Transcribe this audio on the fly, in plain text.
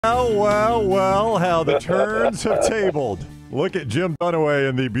Well, how the turns have tabled. Look at Jim Dunaway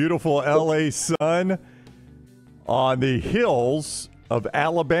in the beautiful L.A. sun on the hills of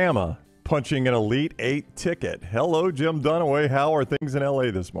Alabama, punching an Elite Eight ticket. Hello, Jim Dunaway. How are things in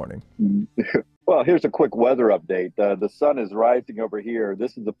L.A. this morning? Well, here's a quick weather update. The sun is rising over here.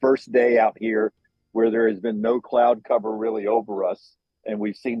 This is the first day out here where there has been no cloud cover really over us. And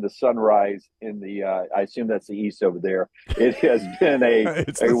we've seen the sunrise in the, I assume that's the east over there. It has been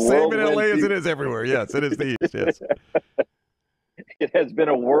it's the same in LA as it is everywhere. Yes, it is the east, yes. It has been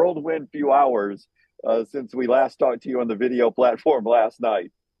a whirlwind few hours since we last talked to you on the video platform last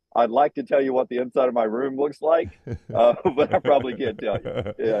night. I'd like to tell you what the inside of my room looks like, but I probably can't tell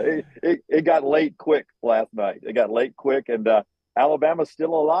you. Yeah, it got late quick last night. It got late quick, and Alabama's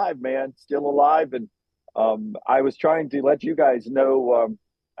still alive, man, still alive. And I was trying to let you guys know,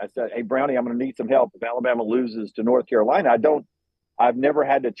 I said, hey, Brownie, I'm going to need some help if Alabama loses to North Carolina. I've never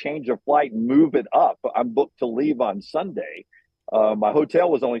had to change a flight and move it up. I'm booked to leave on Sunday. My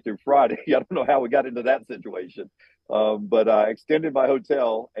hotel was only through Friday. I don't know how we got into that situation. But I extended my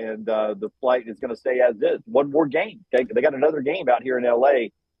hotel, and the flight is going to stay as is. One more game. They got another game out here in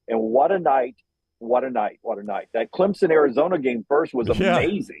L.A., and what a night. What a night. What a night. That Clemson-Arizona game first was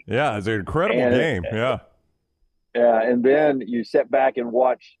amazing. Yeah, it's an incredible game. Yeah. And then you sit back and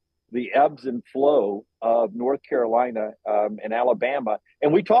watch the ebbs and flow of North Carolina and Alabama.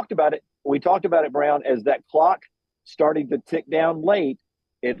 And we talked about it. We talked about it, Brown, as that clock started to tick down late.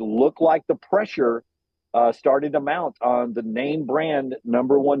 It looked like the pressure started to mount on the name brand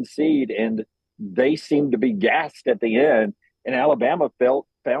 #1 seed, and they seemed to be gassed at the end. And Alabama found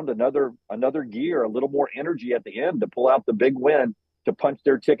another gear, a little more energy at the end to pull out the big win to punch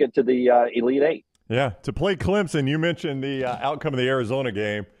their ticket to the Elite Eight. Yeah, to play Clemson. You mentioned the outcome of the Arizona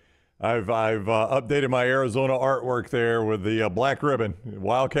game. I've updated my Arizona artwork there with the black ribbon.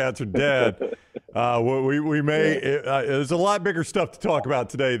 Wildcats are dead. There's a lot bigger stuff to talk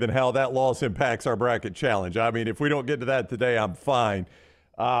about today than how that loss impacts our bracket challenge. I mean, if we don't get to that today, I'm fine.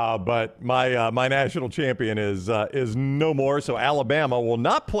 But my national champion is no more. So Alabama will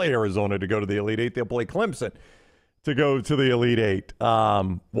not play Arizona to go to the Elite Eight. They'll play Clemson to go to the Elite Eight.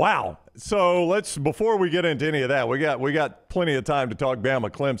 Wow. So before we get into any of that, we got plenty of time to talk Bama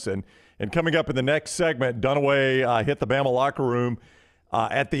Clemson. And coming up in the next segment, Dunaway hit the Bama locker room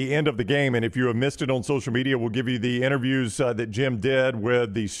at the end of the game. And if you have missed it on social media, we'll give you the interviews that Jim did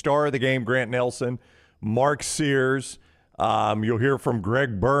with the star of the game, Grant Nelson, Mark Sears. You'll hear from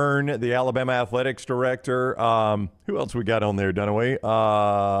Greg Byrne, the Alabama athletics director. Who else we got on there,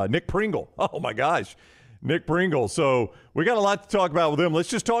 Dunaway? Nick Pringle. Oh, my gosh. Nick Pringle. So we got a lot to talk about with him. Let's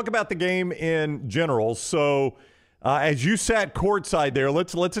just talk about the game in general. So as you sat courtside there,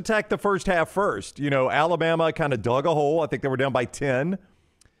 let's attack the first half first. You know, Alabama kind of dug a hole. I think they were down by 10.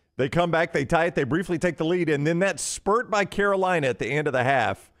 They come back, they tie it, they briefly take the lead, and then that spurt by Carolina at the end of the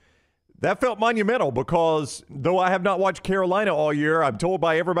half, that felt monumental because though I have not watched Carolina all year, I'm told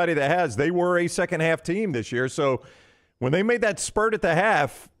by everybody that has, they were a second-half team this year. So when they made that spurt at the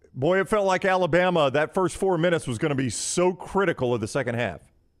half, boy, it felt like Alabama, that first 4 minutes was going to be so critical of the second half.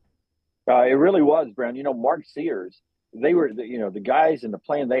 It really was, Brown. You know, Mark Sears, the guys and the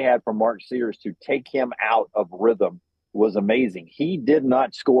plan they had for Mark Sears to take him out of rhythm was amazing. He did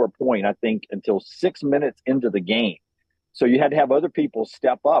not score a point, I think, until 6 minutes into the game. So you had to have other people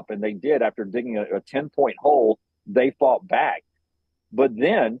step up, and they did. After digging a 10-point hole, they fought back. But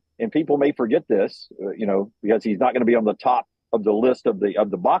then, and people may forget this, because he's not going to be on the top of the list of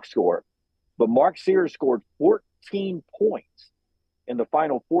the box score, but Mark Sears scored 14 points in the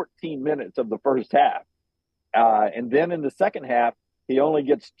final 14 minutes of the first half. And then in the second half, he only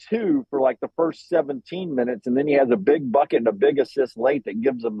gets 2 for like the first 17 minutes, and then he has a big bucket and a big assist late that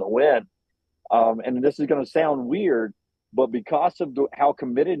gives them the win. And this is going to sound weird, but because of how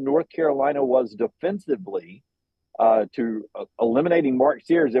committed North Carolina was defensively to eliminating Mark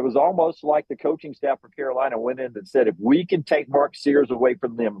Sears, it was almost like the coaching staff for Carolina went in and said, if we can take Mark Sears away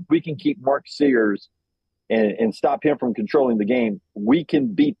from them, if we can keep Mark Sears and stop him from controlling the game, we can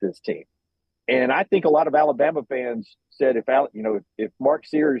beat this team. And I think a lot of Alabama fans said, if Mark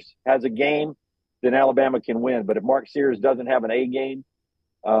Sears has a game, then Alabama can win. But if Mark Sears doesn't have an A game,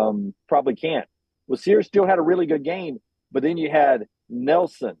 probably can't. Well, Sears still had a really good game, but then you had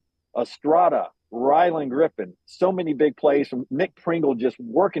Nelson, Estrada, Rylan Griffin, so many big plays from Nick Pringle just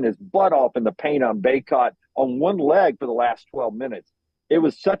working his butt off in the paint on Baycott on one leg for the last 12 minutes. It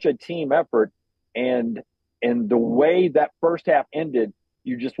was such a team effort. And the way that first half ended,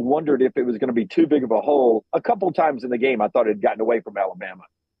 you just wondered if it was going to be too big of a hole. A couple of times in the game, I thought it had gotten away from Alabama.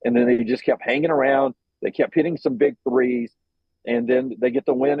 And then they just kept hanging around. They kept hitting some big threes. and then they get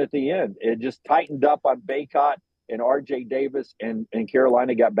the win at the end. It just tightened up on Baycott and R.J. Davis, and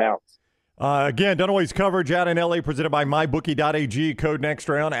Carolina got bounced. Again, Dunaway's coverage out in L.A. presented by MyBookie.ag. Code next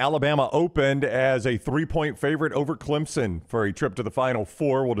round. Alabama opened as a 3-point favorite over Clemson for a trip to the Final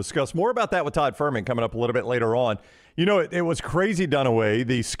Four. We'll discuss more about that with Todd Furman coming up a little bit later on. You know, it was crazy, Dunaway.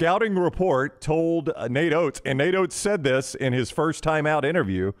 The scouting report told Nate Oates, and Nate Oates said this in his first time out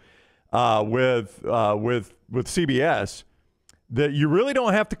interview with CBS, that you really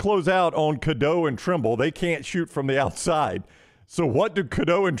don't have to close out on Cadeau and Trimble. They can't shoot from the outside. So what do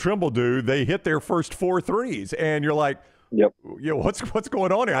Cadeau and Trimble do? They hit their first 4 threes, and you're like, yep, what's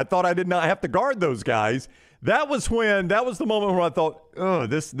going on here? I thought I did not have to guard those guys. That was the moment where I thought, oh,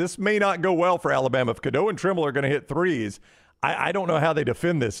 this may not go well for Alabama. If Cadeau and Trimble are going to hit threes, I don't know how they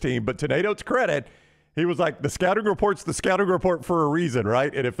defend this team. But to Nate Oates' credit, he was like, the scouting report's the scouting report for a reason,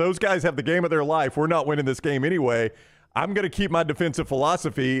 right? And if those guys have the game of their life, we're not winning this game anyway. I'm going to keep my defensive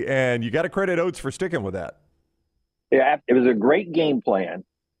philosophy, and you got to credit Oates for sticking with that. Yeah, it was a great game plan.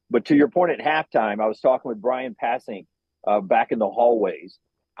 But to your point at halftime, I was talking with Brian Passing back in the hallways.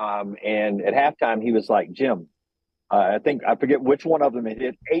 And at halftime, he was like, Jim, I forget which one of them had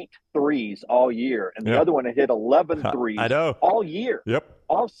hit 8 threes all year. And the other one had hit 11 threes I know. all year. Yep.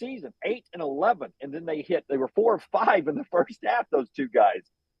 All season, 8 and 11. And then they were 4 or 5 in the first half, those two guys.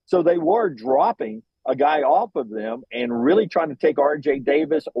 So they were dropping a guy off of them and really trying to take R.J.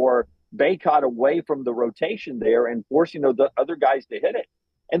 Davis or Baycott away from the rotation there and forcing the other guys to hit it.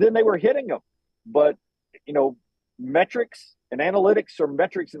 And then they were hitting them. But, metrics and analytics are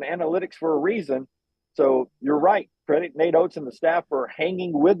metrics and analytics for a reason. So you're right. Credit Nate Oates and the staff for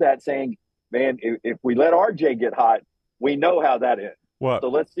hanging with that, saying, man, if we let RJ get hot, we know how that ends. What? So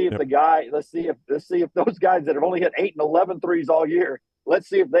let's see if let's see if those guys that have only hit 8 and 11 threes all year, let's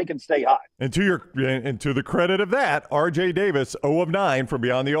see if they can stay hot. And to the credit of that, R.J. Davis, 0 of 9 from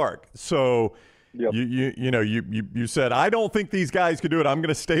beyond the arc. So yep. you said, I don't think these guys can do it. I'm going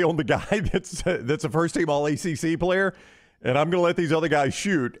to stay on the guy that's a first-team All-ACC player, and I'm going to let these other guys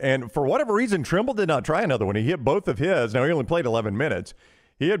shoot. And for whatever reason, Trimble did not try another one. He hit both of his. Now, he only played 11 minutes.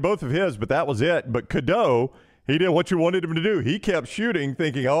 He hit both of his, but that was it. But Cadeau, he did what you wanted him to do. He kept shooting,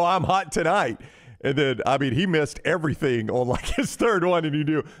 thinking, oh, I'm hot tonight. And then, he missed everything on like his third one, and you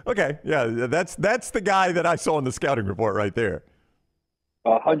knew, okay, yeah, that's the guy that I saw in the scouting report right there.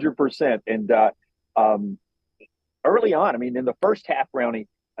 100%. And early on, in the first half, Brownie,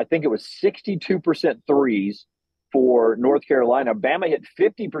 I think it was 62% threes for North Carolina. Bama hit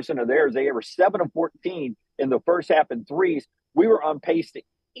 50% of theirs. They were 7 of 14 in the first half in threes. We were on pace to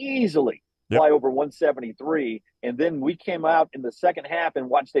easily fly over 173. And then we came out in the second half and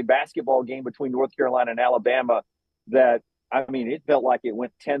watched a basketball game between North Carolina and Alabama that, it felt like it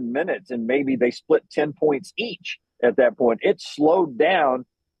went 10 minutes and maybe they split 10 points each at that point. It slowed down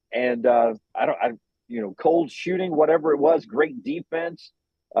and cold shooting, whatever it was, great defense.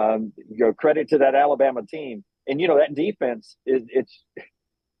 Credit to that Alabama team. And, that defense,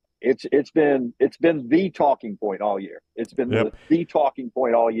 it's been the talking point all year. It's been the talking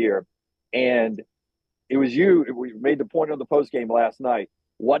point all year. And it was we made the point on the postgame last night.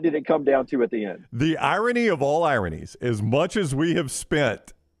 What did it come down to at the end? The irony of all ironies, as much as we have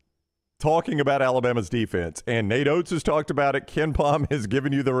spent talking about Alabama's defense, and Nate Oates has talked about it, Ken Pom has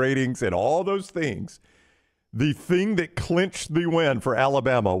given you the ratings and all those things, the thing that clinched the win for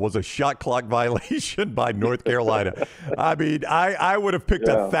Alabama was a shot clock violation by North Carolina. I would have picked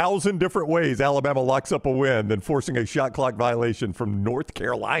 1,000 different ways Alabama locks up a win than forcing a shot clock violation from North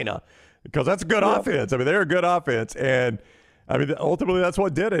Carolina. Because that's a good offense. They're a good offense, and ultimately that's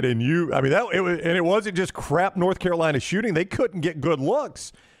what did it. And it wasn't just crap North Carolina shooting; they couldn't get good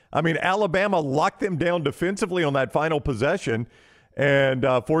looks. Alabama locked them down defensively on that final possession and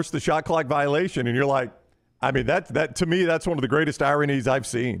forced the shot clock violation. And you're like, that to me, that's one of the greatest ironies I've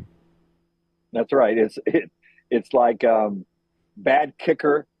seen. That's right. It's like bad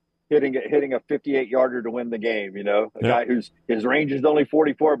kicker hitting a 58-yarder to win the game, a guy whose his range is only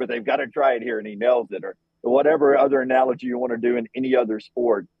 44, but they've got to try it here, and he nails it, or whatever other analogy you want to do in any other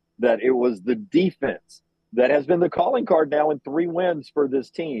sport, that it was the defense that has been the calling card now in 3 wins for this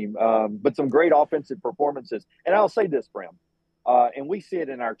team, but some great offensive performances. And I'll say this, Bram, and we see it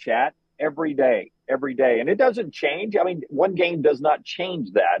in our chat every day, and it doesn't change. One game does not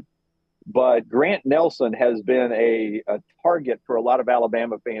change that. But Grant Nelson has been a target for a lot of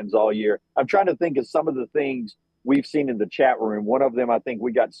Alabama fans all year. I'm trying to think of some of the things we've seen in the chat room. One of them, I think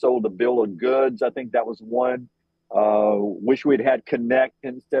we got sold a bill of goods. I think that was one. Wish we'd had Connect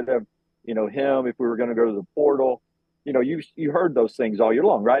instead of, him if we were going to go to the portal. You heard those things all year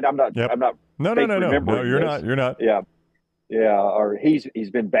long, right? I'm not. Yep. I'm not. No. You're not. Yeah. Yeah, or he's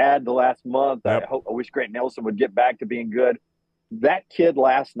been bad the last month. Yep. I wish Grant Nelson would get back to being good. That kid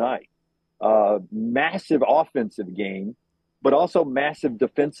last night, massive offensive game, but also massive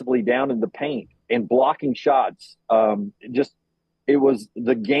defensively down in the paint and blocking shots. It was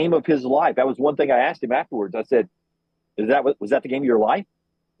the game of his life. That was one thing I asked him afterwards. I said, was that the game of your life?"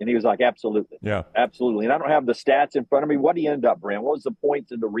 And he was like, "Absolutely. Yeah. Absolutely." And I don't have the stats in front of me. What did he end up, Brand? What was the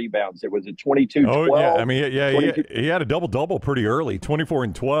points and the rebounds? Was it 22, 12? Oh, yeah. I mean, yeah, he had a double-double pretty early, 24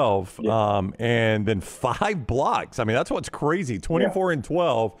 and 12, and then 5 blocks. I mean, that's what's crazy, 24 and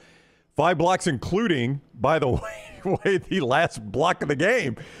 12, 5 blocks, including, by the way, the last block of the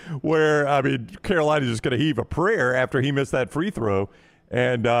game where, I mean, Carolina's just going to heave a prayer after he missed that free throw,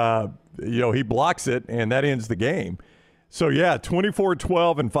 and, he blocks it, and that ends the game. So, yeah, 24,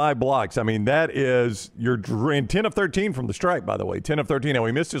 12, and 5 blocks. I mean, that is your – 10 of 13 from the stripe, by the way, 10 of 13. Now,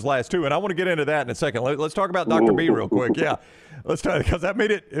 he missed his last 2, and I want to get into that in a second. Let's talk about Dr. B real quick. Yeah, let's talk because that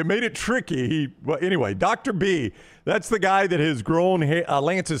made it tricky. Well, anyway, Dr. B, that's the guy that has grown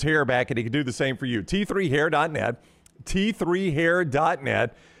Lance's hair back, and he can do the same for you. T3hair.net,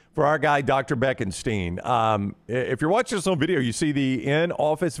 T3hair.net for our guy, Dr. Beckenstein. If you're watching this on video, you see the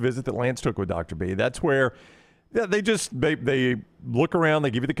in-office visit that Lance took with Dr. B. That's where – yeah, they look around,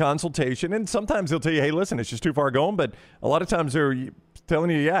 they give you the consultation, and sometimes they'll tell you, hey, listen, it's just too far gone, but a lot of times they're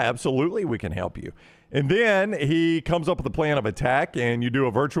telling you, yeah, absolutely, we can help you. And then he comes up with a plan of attack, and you do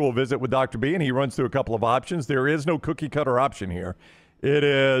a virtual visit with Dr. B, and he runs through a couple of options. There is no cookie-cutter option here. It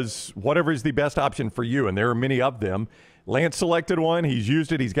is whatever is the best option for you, and there are many of them. Lance selected one. He's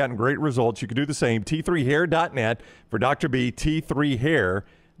used it. He's gotten great results. You can do the same. T3hair.net for Dr. B, T3hair.net.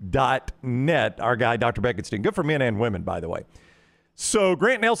 Our guy, Dr. Beckenstein. Good for men and women, by the way. So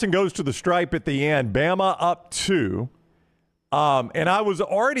Grant Nelson goes to the stripe at the end. Bama up 2. And I was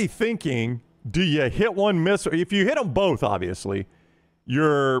already thinking, do you hit one, miss? If you hit them both, obviously,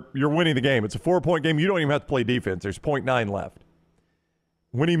 you're winning the game. It's a 4-point game. You don't even have to play defense. There's 0.9 left.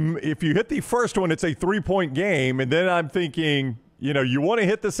 If you hit the first one, it's a 3-point game. And then I'm thinking, you want to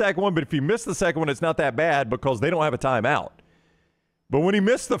hit the second one, but if you miss the second one, it's not that bad because they don't have a timeout. But when he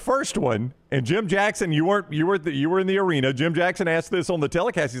missed the first one, and Jim Jackson, you were in the arena. Jim Jackson asked this on the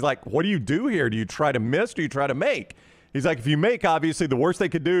telecast. He's like, "What do you do here? Do you try to miss? Do you try to make?" He's like, "If you make, obviously, the worst they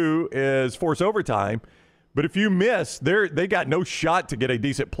could do is force overtime. But if you miss, they got no shot to get a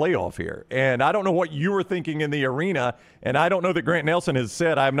decent playoff here." And I don't know what you were thinking in the arena, and I don't know that Grant Nelson has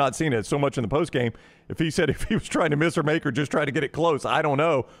said. I have not seen it so much in the postgame. If he said if he was trying to miss or make or just trying to get it close, I don't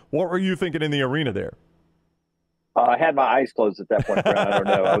know. What were you thinking in the arena there? I had my eyes closed at that point, Brown. I don't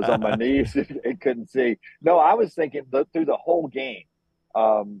know. I was on my knees and couldn't see. No, I was thinking through the whole game.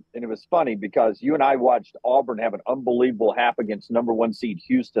 And it was funny because you and I watched Auburn have an unbelievable half against number 1 seed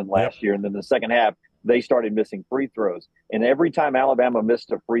Houston last year. And then the second half, they started missing free throws. And every time Alabama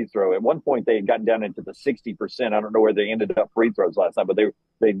missed a free throw, at one point they had gotten down into the 60%. I don't know where they ended up free throws last time, but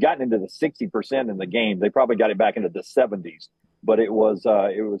they'd gotten into the 60% in the game. They probably got it back into the 70s. But it was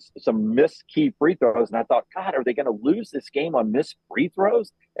some missed key free throws. And I thought, God, are they going to lose this game on missed free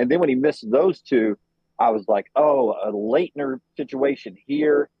throws? And then when he missed those 2, I was like, oh, a Leitner situation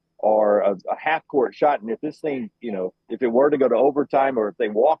here or a half-court shot. And if this thing, if it were to go to overtime or if they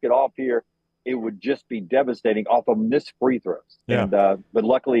walk it off here, it would just be devastating off of missed free throws. Yeah. And but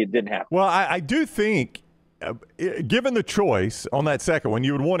luckily it didn't happen. Well, I do think given the choice on that second one,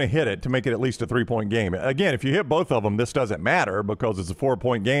 you would want to hit it to make it at least a 3-point game. Again, if you hit both of them, this doesn't matter because it's a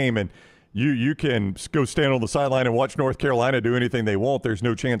 4-point game and you can go stand on the sideline and watch North Carolina do anything they want. There's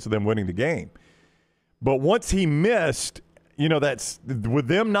no chance of them winning the game. But once he missed, that's with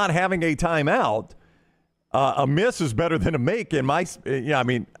them not having a timeout, a miss is better than a make in my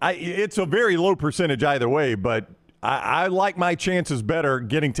it's a very low percentage either way, but I like my chances better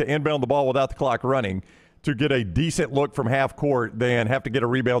getting to inbound the ball without the clock running to get a decent look from half court than have to get a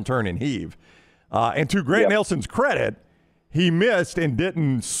rebound, turn, and heave. And to Grant Nelson's credit, he missed and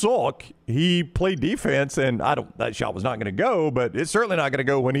didn't sulk. He played defense, and that shot was not going to go, but it's certainly not going to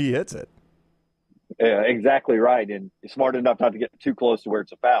go when he hits it. Yeah, exactly right, and smart enough not to get too close to where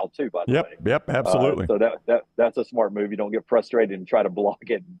it's a foul too. By the way. Yep, absolutely. So that's a smart move. You don't get frustrated and try to block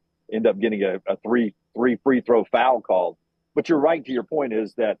it and end up getting a three free throw foul called. But you're right to your point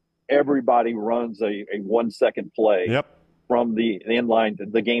is that everybody runs a 1-second play from the inline to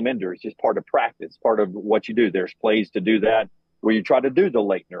the game ender. It's just part of practice, part of what you do. There's plays to do that where you try to do the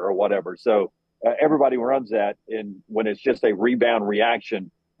Leitner or whatever. So everybody runs that, and when it's just a rebound reaction,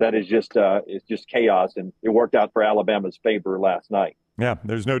 that is just it's just chaos, and it worked out for Alabama's favor last night. Yeah,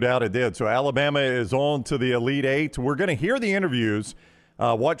 there's no doubt it did. So Alabama is on to the Elite Eight. We're going to hear the interviews,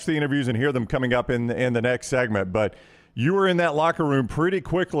 watch the interviews, and hear them coming up in the next segment. But you were in that locker room pretty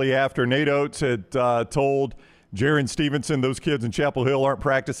quickly after Nate Oates had told Jaron Stevenson those kids in Chapel Hill aren't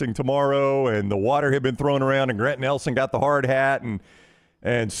practicing tomorrow, and the water had been thrown around, and Grant Nelson got the hard hat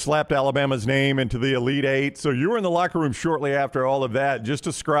and slapped Alabama's name into the Elite Eight. So you were in the locker room shortly after all of that. Just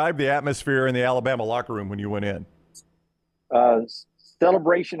describe the atmosphere in the Alabama locker room when you went in.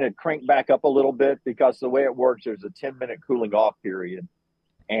 Celebration had cranked back up a little bit because the way it works, there's a 10-minute cooling off period.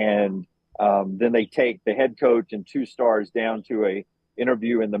 And then they take the head coach and 2 stars down to a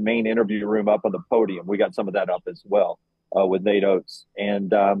interview in the main interview room up on the podium. We got some of that up as well with Nate Oates.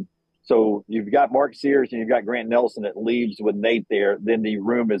 And so you've got Mark Sears and you've got Grant Nelson that leaves with Nate there. Then the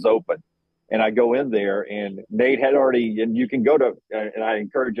room is open. And I go in there, and Nate had already, and you can go to, and I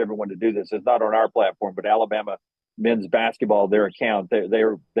encourage everyone to do this. It's not on our platform, but Alabama men's basketball, their account,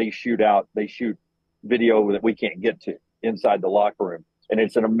 they shoot video that we can't get to inside the locker room. And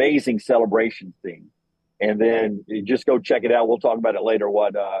it's an amazing celebration scene. And then you just go check it out. We'll talk about it later,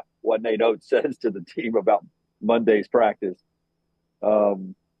 what Nate Oates says to the team about Monday's practice.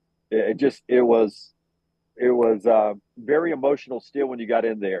 It was very emotional still when you got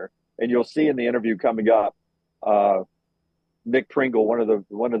in there. And you'll see in the interview coming up, Nick Pringle, one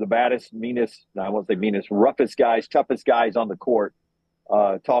of the baddest, meanest, no, I won't say meanest, roughest guys, toughest guys on the court,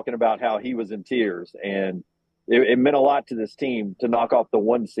 talking about how he was in tears. And it meant a lot to this team to knock off the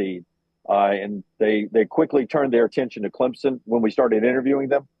 1 seed. And they quickly turned their attention to Clemson when we started interviewing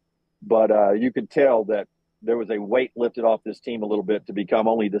them. But you could tell that there was a weight lifted off this team a little bit to become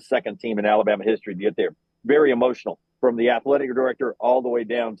only the 2nd team in Alabama history to get there. Very emotional, from the athletic director all the way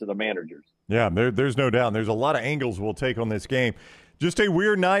down to the managers. Yeah, there's no doubt. There's a lot of angles we'll take on this game. Just a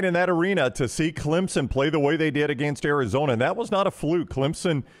weird night in that arena to see Clemson play the way they did against Arizona. And that was not a fluke.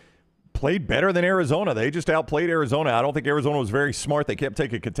 Clemson played better than Arizona. They just outplayed Arizona. I don't think Arizona was very smart. They kept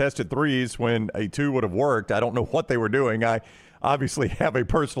taking contested threes when a 2 would have worked. I don't know what they were doing. I obviously have a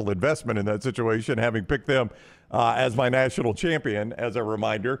personal investment in that situation, having picked them as my national champion, as a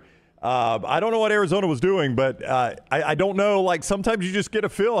reminder. I don't know what Arizona was doing, but I don't know. Like, sometimes you just get a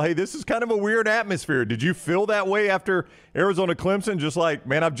feel, hey, this is kind of a weird atmosphere. Did you feel that way after Arizona Clemson? Just like,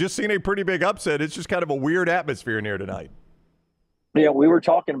 man, I've just seen a pretty big upset. It's just kind of a weird atmosphere in here tonight. Yeah, we were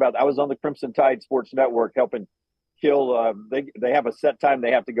talking about, I was on the Crimson Tide Sports Network helping kill. They have a set time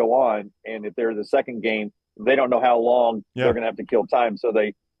they have to go on, and if they're the second game, they don't know how long they're going to have to kill time. So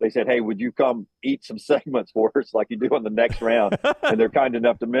they said, hey, would you come eat some segments for us like you do on the next round? And they're kind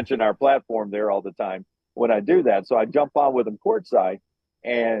enough to mention our platform there all the time when I do that. So I jump on with them courtside,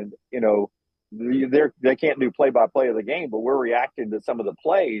 and, you know, they can't do play-by-play of the game, but we're reacting to some of the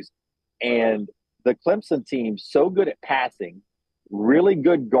plays. And the Clemson team, so good at passing, really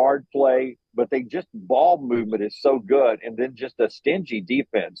good guard play, but ball movement is so good, and then just a stingy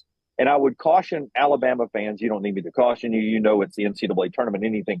defense. And I would caution Alabama fans, you don't need me to caution you, you know it's the NCAA tournament,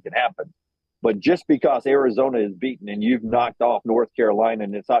 anything can happen. But just because Arizona is beaten and you've knocked off North Carolina,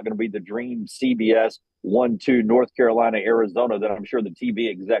 and it's not going to be the dream CBS 1-2 North Carolina, Arizona that I'm sure the TV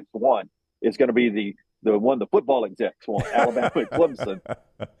execs want, it's going to be the one the football execs want, Alabama and Clemson,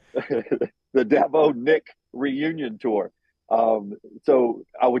 the Dabo Nick reunion tour. So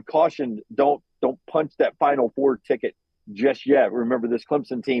I would caution, don't punch that Final Four ticket just yet. Remember, this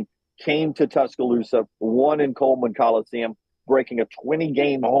Clemson team came to Tuscaloosa, won in Coleman Coliseum, breaking a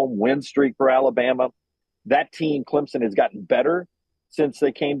 20-game home win streak for Alabama. That team, Clemson, has gotten better since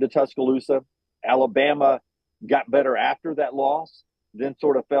they came to Tuscaloosa. Alabama got better after that loss, then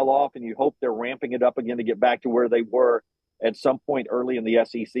sort of fell off, and you hope they're ramping it up again to get back to where they were at some point early in the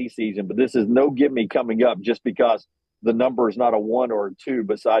SEC season. But this is no gimme coming up just because the number is not a 1 or a 2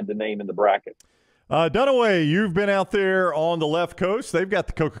 beside the name in the bracket. Dunaway, you've been out there on the left coast. They've got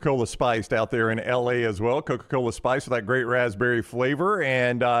the Coca-Cola Spiced out there in L.A. as well. Coca-Cola Spiced with that great raspberry flavor,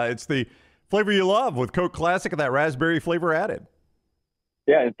 and it's the flavor you love with Coke Classic and that raspberry flavor added.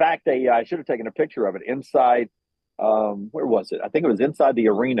 Yeah, in fact, I should have taken a picture of it inside. Where was it? I think it was inside the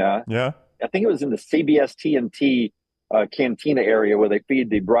arena. Yeah. I think it was in the CBS TNT cantina area where they feed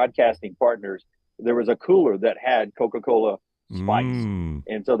the broadcasting partners. There was a cooler that had Coca-Cola Spice.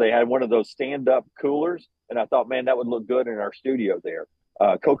 And so they had one of those stand-up coolers, and I thought, man, that would look good in our studio there.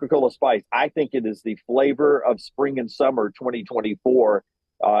 Coca-Cola Spice, I think it is the flavor of spring and summer 2024,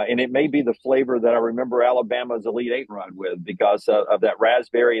 and it may be the flavor that I remember Alabama's Elite Eight run with because of that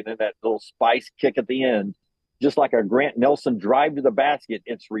raspberry and then that little spice kick at the end. Just like a Grant Nelson drive to the basket,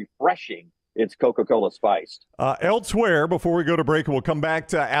 it's refreshing. It's Coca-Cola Spiced. Elsewhere, before we go to break, we'll come back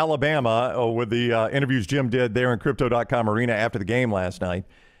to Alabama with the interviews Jim did there in Crypto.com Arena after the game last night.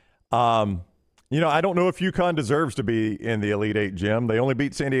 You know, I don't know if UConn deserves to be in the Elite Eight, Jim. They only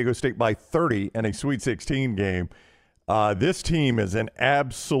beat San Diego State by 30 in a Sweet 16 game. This team is an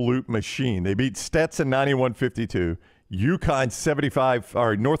absolute machine. They beat Stetson 91-52, UConn 75,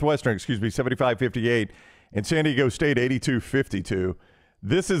 or Northwestern, 75-58, and San Diego State 82-52.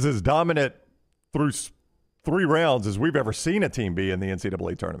 This is as dominant through 3 rounds as we've ever seen a team be in the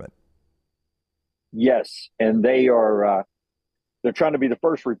NCAA tournament. Yes, and they're trying to be the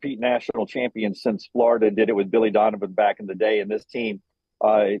first repeat national champion since Florida did it with Billy Donovan back in the day. And this team,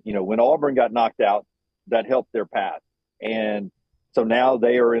 when Auburn got knocked out, that helped their path. And so now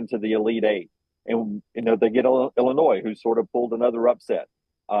they are into the Elite Eight. And, they get Illinois, who sort of pulled another upset.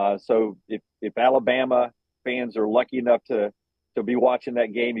 So if Alabama fans are lucky enough to be watching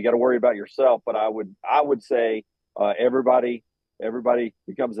that game, you got to worry about yourself. But I would say everybody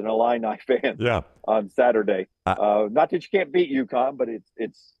becomes an Illini fan on Saturday. Not that you can't beat UConn, but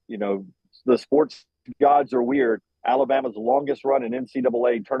it's the sports gods are weird. Alabama's longest run in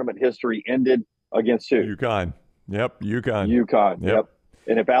NCAA tournament history ended against who? UConn. Yep, UConn. UConn. Yep.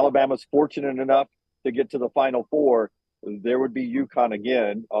 And if Alabama's fortunate enough to get to the Final Four, there would be UConn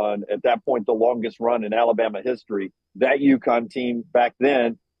again on, at that point, the longest run in Alabama history. That UConn team back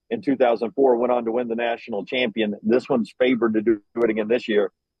then in 2004 went on to win the national champion. This one's favored to do it again this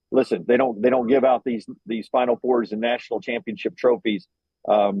year. Listen, they don't give out these Final Fours and national championship trophies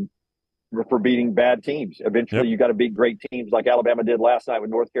for beating bad teams. Eventually, you got to beat great teams like Alabama did last night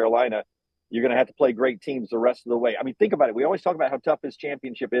with North Carolina. You're going to have to play great teams the rest of the way. I mean, think about it. We always talk about how tough this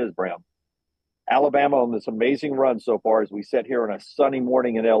championship is, Brown. Alabama on this amazing run so far as we sit here on a sunny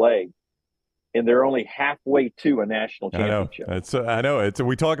morning in L.A., and they're only halfway to a national championship. I know.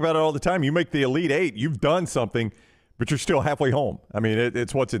 We talk about it all the time. You make the Elite Eight, you've done something, but you're still halfway home. I mean,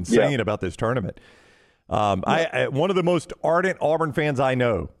 it's what's insane about this tournament. One of the most ardent Auburn fans I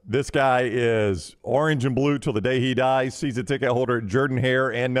know, this guy is orange and blue till the day he dies, season ticket holder at Jordan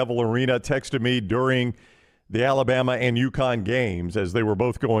Hare and Neville Arena, texted me during the Alabama and UConn games as they were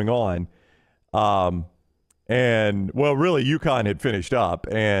both going on. And, well, really, UConn had finished up,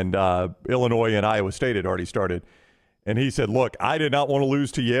 and Illinois and Iowa State had already started. And he said, look, I did not want to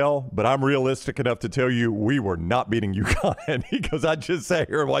lose to Yale, but I'm realistic enough to tell you we were not beating UConn. He goes, I just sat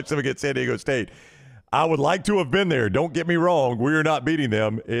here and watched them against San Diego State. I would like to have been there. Don't get me wrong. We are not beating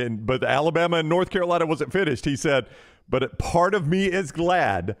them. But Alabama and North Carolina wasn't finished. He said, but part of me is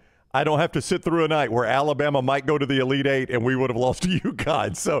glad I don't have to sit through a night where Alabama might go to the Elite Eight and we would have lost to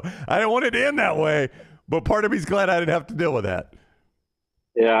UConn. So I didn't want it to end that way, but part of me's glad I didn't have to deal with that.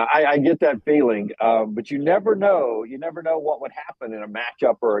 Yeah, I get that feeling. But you never know. You never know what would happen in a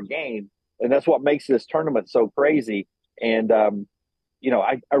matchup or a game. And that's what makes this tournament so crazy. And,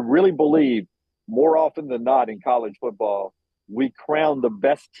 I really believe more often than not in college football, we crown the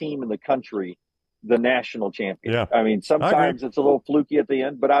best team in the country the national champion. Yeah. I mean, sometimes it's a little fluky at the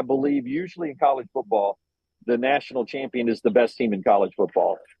end, but I believe usually in college football, the national champion is the best team in college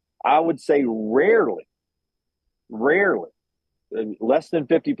football. I would say rarely, less than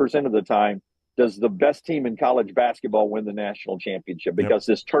 50% of the time, does the best team in college basketball win the national championship because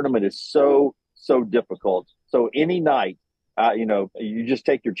this tournament is so difficult. So any night, you just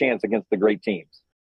take your chance against the great teams.